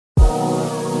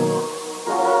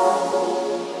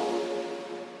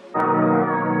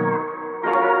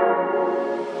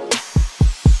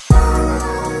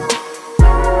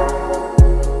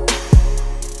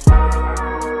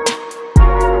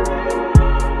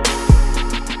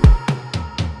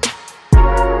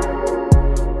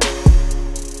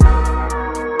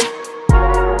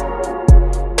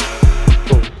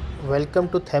Welcome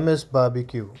to Themis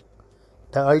Barbecue,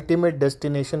 the ultimate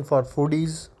destination for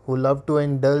foodies who love to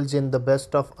indulge in the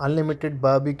best of unlimited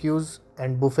barbecues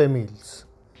and buffet meals.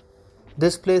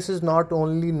 This place is not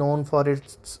only known for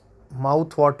its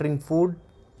mouth-watering food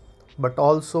but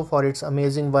also for its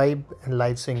amazing vibe and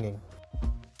live singing.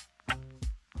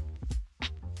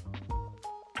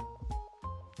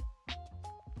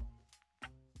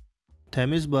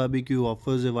 Themis Barbecue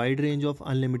offers a wide range of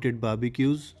unlimited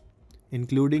barbecues,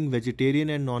 including vegetarian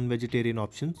and non-vegetarian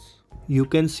options. You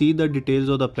can see the details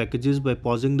of the packages by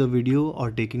pausing the video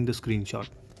or taking the screenshot.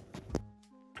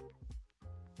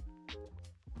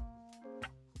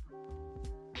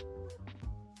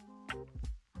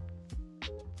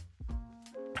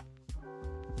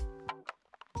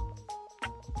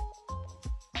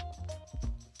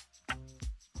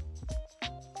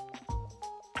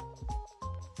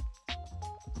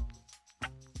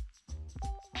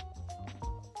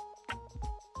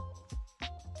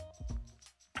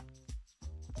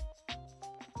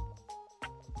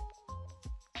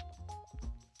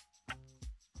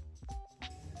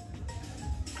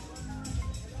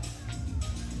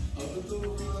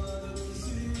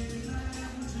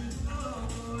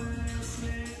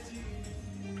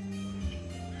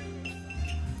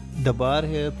 The bar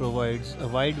here provides a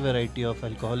wide variety of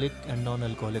alcoholic and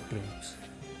non-alcoholic drinks.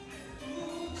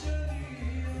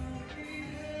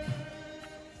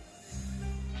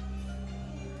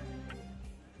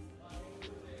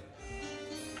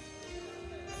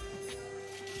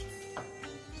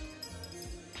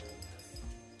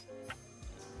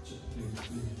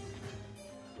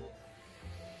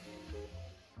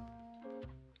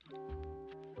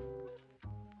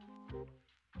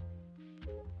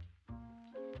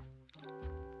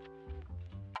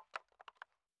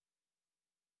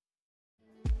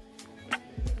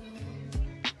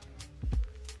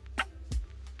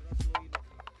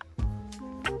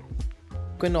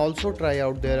 You can also try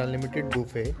out their unlimited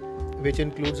buffet, which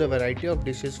includes a variety of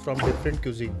dishes from different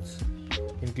cuisines,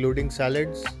 including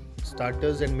salads,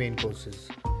 starters and main courses.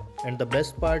 And the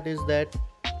best part is that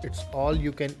it's all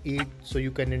you can eat, so you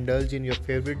can indulge in your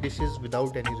favorite dishes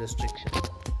without any restriction.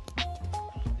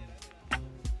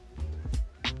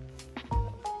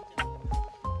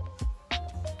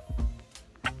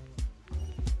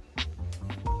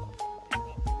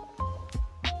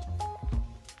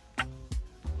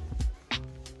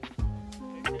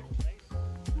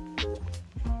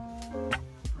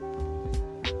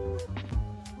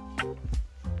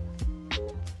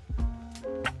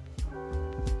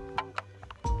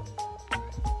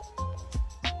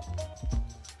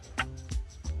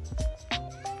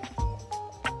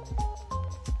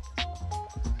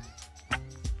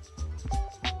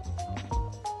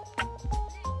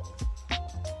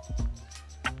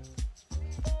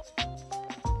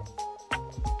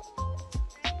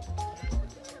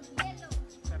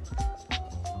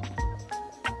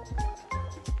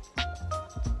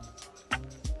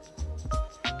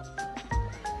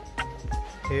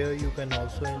 Here you can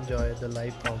also enjoy the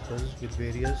live counters with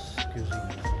various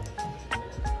cuisines.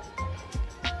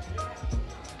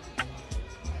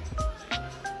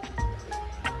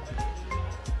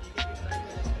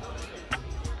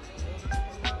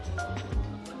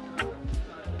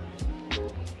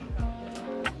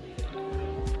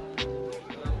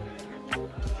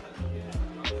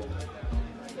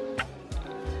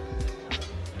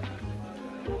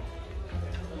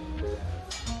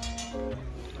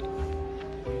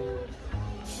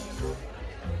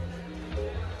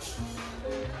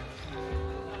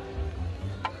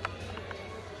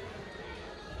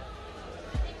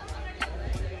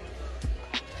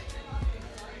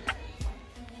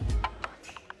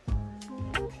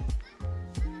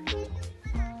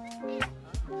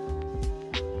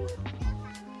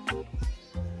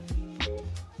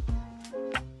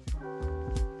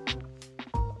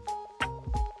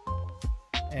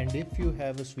 And if you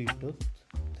have a sweet tooth,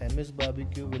 Themis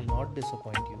Barbecue will not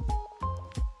disappoint you.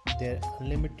 Their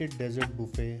unlimited dessert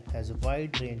buffet has a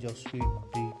wide range of sweet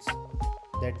treats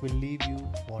that will leave you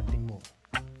wanting more.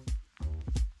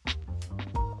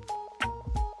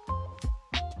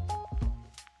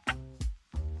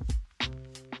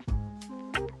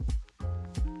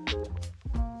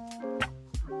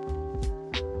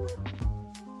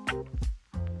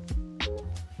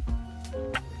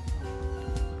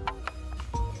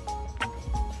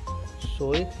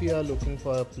 So if you are looking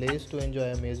for a place to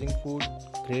enjoy amazing food,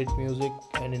 great music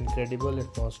and incredible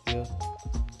atmosphere,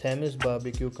 Themis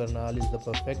Barbeque Karnal is the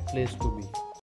perfect place to be.